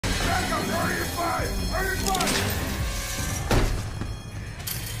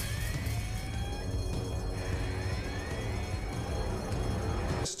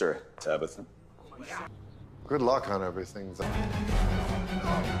Tabitha. Good luck on everything.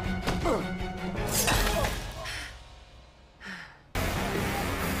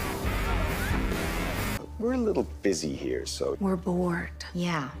 We're a little busy here, so... We're bored.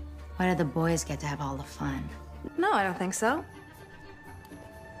 Yeah. Why do the boys get to have all the fun? No, I don't think so.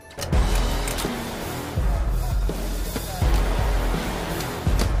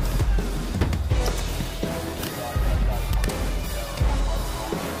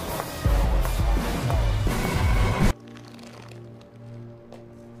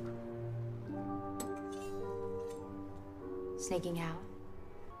 Sneaking out?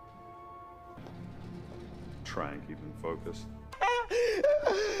 Try and keep him focused.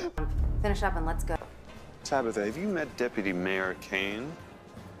 Finish up and let's go. Tabitha, have you met Deputy Mayor Kane?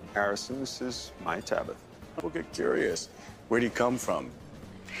 Harrison, this is my Tabitha. We'll get curious. Where'd he come from?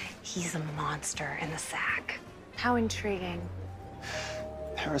 He's a monster in the sack. How intriguing.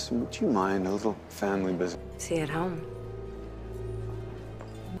 Harrison, would you mind a little family business? See you at home.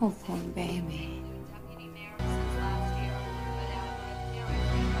 Oh, poor baby.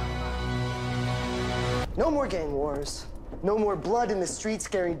 No more gang wars. No more blood in the streets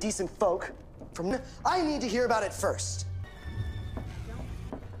scaring decent folk. I need to hear about it first.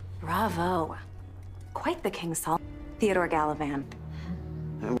 Bravo. Quite the King Saul. Theodore Galavan.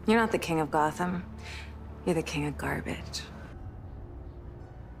 You're not the king of Gotham. You're the king of garbage.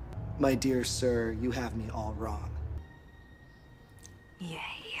 My dear sir, you have me all wrong. Yay.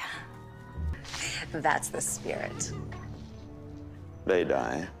 That's the spirit. They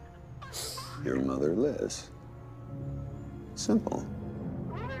die. Your mother, Liz. Simple.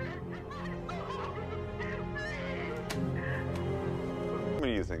 What do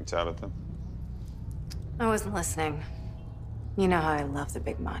you think, Tabitha? I wasn't listening. You know how I love the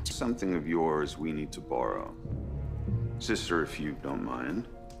big macho. Something of yours we need to borrow. Sister, if you don't mind.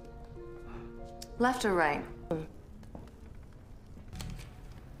 Left or right?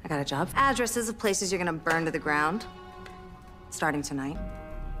 I got a job. Addresses of places you're gonna burn to the ground. Starting tonight.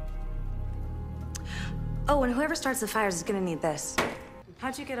 Oh, and whoever starts the fires is gonna need this.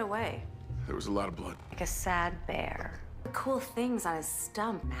 How'd you get away? There was a lot of blood. Like a sad bear. Cool things on his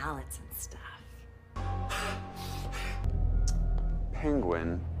stump, mallets and stuff.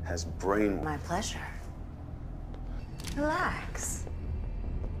 Penguin has brain... My pleasure. Relax.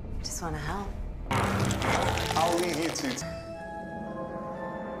 Just wanna help. I'll leave you two.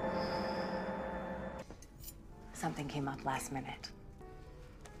 Something came up last minute.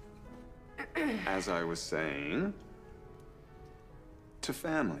 As I was saying, to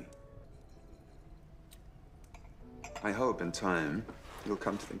family. I hope in time you'll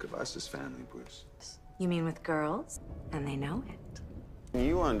come to think of us as family, Bruce. You mean with girls? And they know it.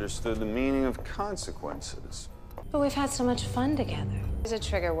 You understood the meaning of consequences. But we've had so much fun together. There's a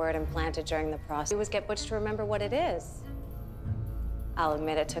trigger word implanted during the process. We always get Butch to remember what it is. I'll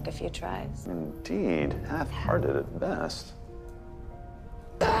admit it took a few tries. Indeed, half-hearted at best.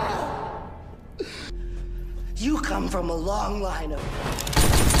 You come from a long line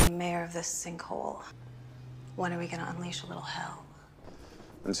of... Mayor of this sinkhole. When are we gonna unleash a little hell?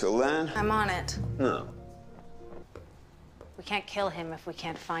 Until then? I'm on it. No. We can't kill him if we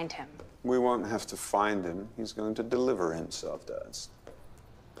can't find him. We won't have to find him. He's going to deliver himself to us.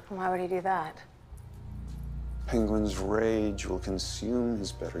 Why would he do that? Penguin's rage will consume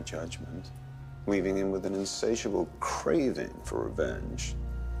his better judgment, leaving him with an insatiable craving for revenge.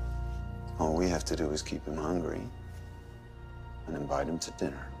 All we have to do is keep him hungry and invite him to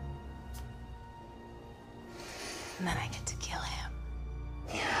dinner. And then I get to kill him.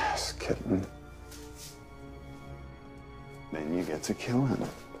 Yes, kitten. Then you get to kill him.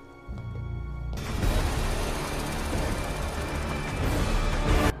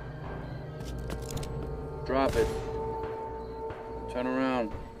 Drop it. Turn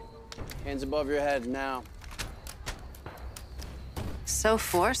around. Hands above your head now. So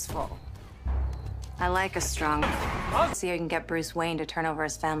forceful. I like a strong... See how you can get Bruce Wayne to turn over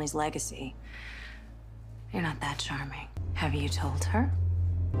his family's legacy. You're not that charming. Have you told her?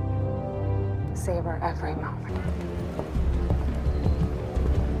 Savor every moment.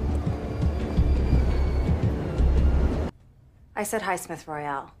 I said hi, Smith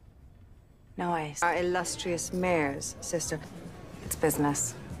Royale. No ice. Our illustrious mayor's sister. It's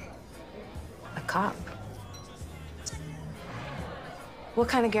business. A cop. What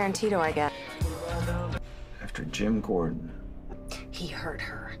kind of guarantee do I get? After Jim Gordon. He hurt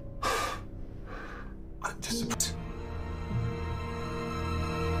her. I'm disappointed.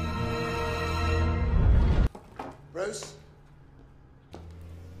 Bruce?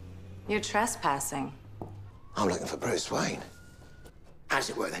 You're trespassing. I'm looking for Bruce Wayne. How does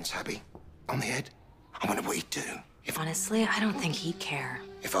it work then, Tabby? On the head? I wonder what he'd do if Honestly, I don't think he'd care.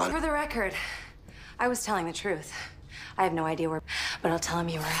 I... For the record, I was telling the truth. I have no idea where, but I'll tell him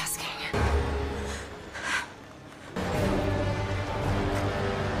you were asking.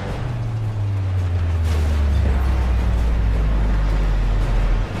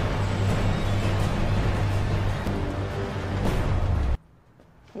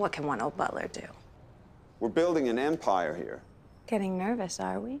 What can one old butler do? We're building an empire here. Getting nervous,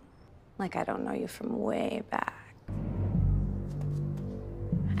 are we? Like I don't know you from way back.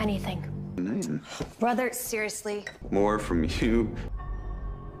 Anything. Name. Brother, seriously? More from you.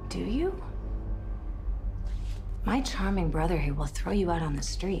 Do you? My charming brother here will throw you out on the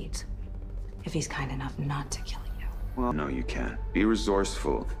street if he's kind enough not to kill you. Well, no, you can't. Be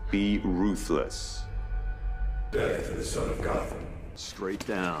resourceful. Be ruthless. Death to the son of Gotham. Straight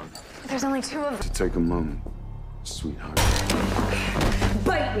down. There's only two of them. To take a moment, sweetheart.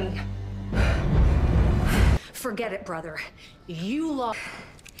 Bite me! Forget it, brother. You lost.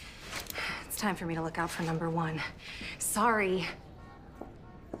 It's time for me to look out for number one. Sorry.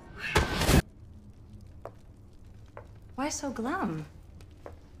 Why so glum?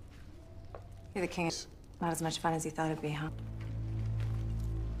 You're the king. Not as much fun as you thought it'd be, huh?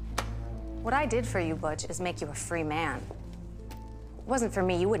 What I did for you, Butch, is make you a free man. If it wasn't for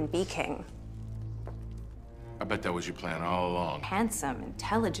me, you wouldn't be king. I bet that was your plan all along. Handsome,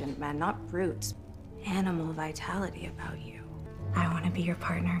 intelligent man, not brutes. Animal vitality about you. I want to be your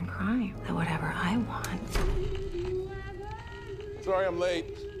partner in crime. That whatever I want. Sorry I'm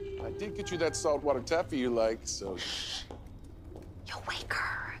late. I did get you that saltwater taffy you like, so... You'll wake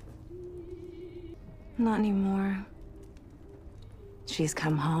her. Not anymore. She's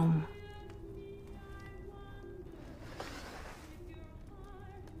come home.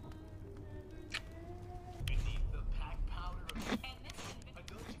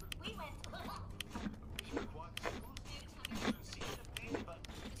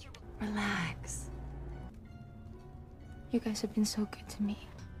 Relax. You guys have been so good to me.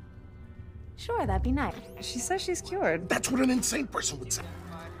 Sure, that'd be nice. She says she's cured. That's what an insane person would say.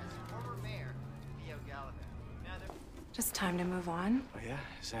 Just time to move on. Oh, yeah?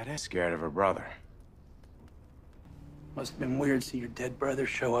 Is that it? Scared of her brother. Must have been weird to see your dead brother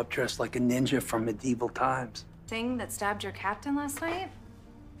show up dressed like a ninja from medieval times. Thing that stabbed your captain last night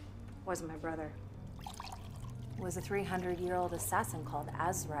wasn't my brother. It was a 300-year-old assassin called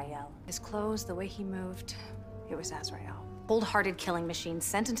Azrael. His clothes, the way he moved, it was Azrael. Cold-hearted killing machine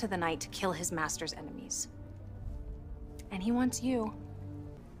sent into the night to kill his master's enemies. And he wants you.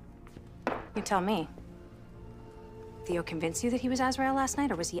 You tell me. Theo convince you that he was Azrael last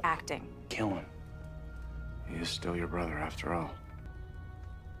night, or was he acting? Kill him. He is still your brother, after all.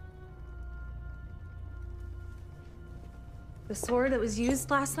 The sword that was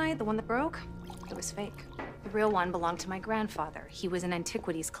used last night, the one that broke, it was fake. The real one belonged to my grandfather. He was an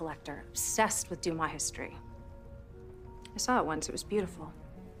antiquities collector, obsessed with Dumas history. I saw it once, it was beautiful.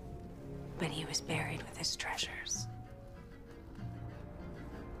 But he was buried with his treasures.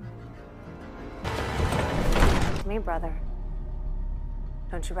 Me, brother.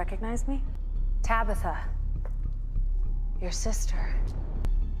 Don't you recognize me? Tabitha. Your sister.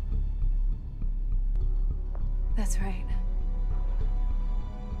 That's right.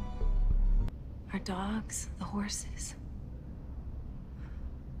 Our dogs, the horses.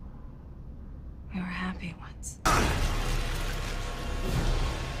 We were happy once.